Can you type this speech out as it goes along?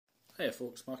Hey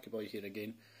folks, Marky Boy here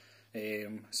again.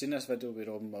 Seen this video with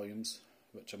Robin Williams,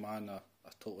 which a man I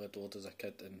totally adored as a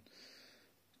kid, and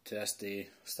to this day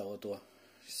still adore.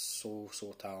 He's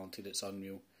so talented, it's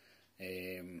unreal.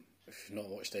 If you've not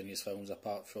watched any of his films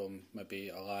apart from maybe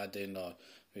Aladdin or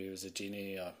where he was a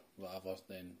genie or whatever,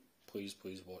 then please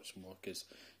watch more, because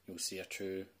you'll see a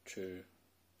true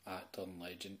actor and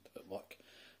legend at work.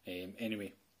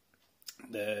 Anyway,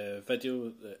 the video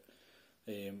that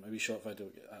a wee short video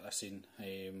I seen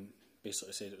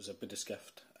basically said it was a Buddhist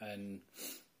gift, and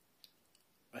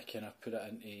I kind of put it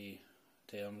into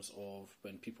terms of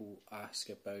when people ask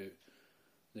about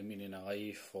the meaning of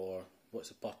life or what's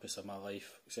the purpose of my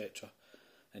life, etc.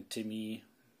 And to me,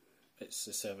 it's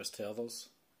the service to others.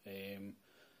 And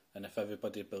if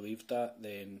everybody believed that,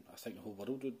 then I think the whole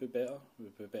world would be better.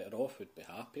 We'd be better off. We'd be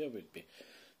happier. We'd be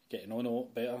getting on a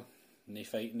lot better, no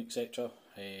fighting, etc.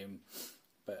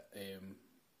 But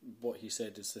what he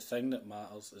said is the thing that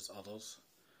matters is others,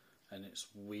 and it's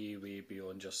way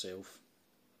beyond yourself.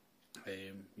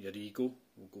 Your ego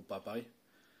will go bye-bye,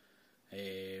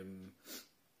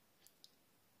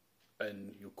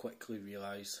 and you'll quickly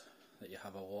realise that you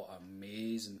have a lot of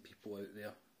amazing people out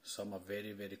there. Some are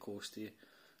very close to you,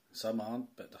 some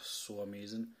aren't, but they're so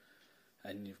amazing,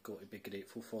 and you've got to be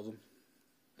grateful for them.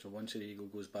 So once your ego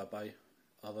goes bye-bye,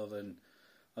 other than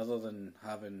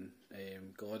having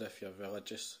God, if you're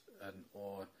religious,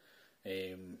 or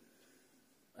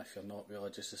if you're not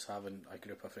religious, just having a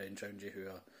group of friends around you who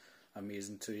are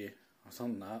amazing to you. Other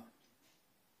than that,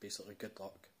 basically good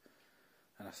luck.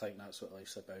 And I think that's what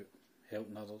life's about: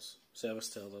 helping others, service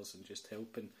to others, and just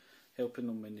helping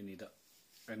them when they need it,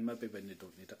 and maybe when they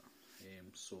don't need it.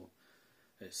 So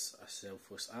it's a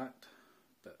selfless act,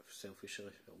 but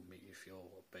selfishly it'll make you feel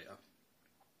a lot better.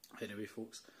 Anyway,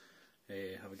 folks,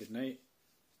 have a good night.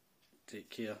 Take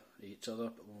care of each other,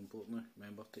 but more importantly,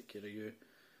 remember, take care of you.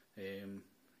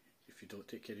 If you don't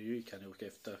take care of you, you can't look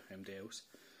after anybody else.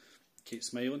 Keep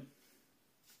smiling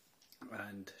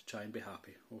and try and be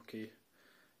happy, okay?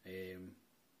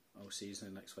 I'll see you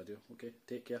in the next video, okay?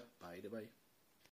 Take care, bye.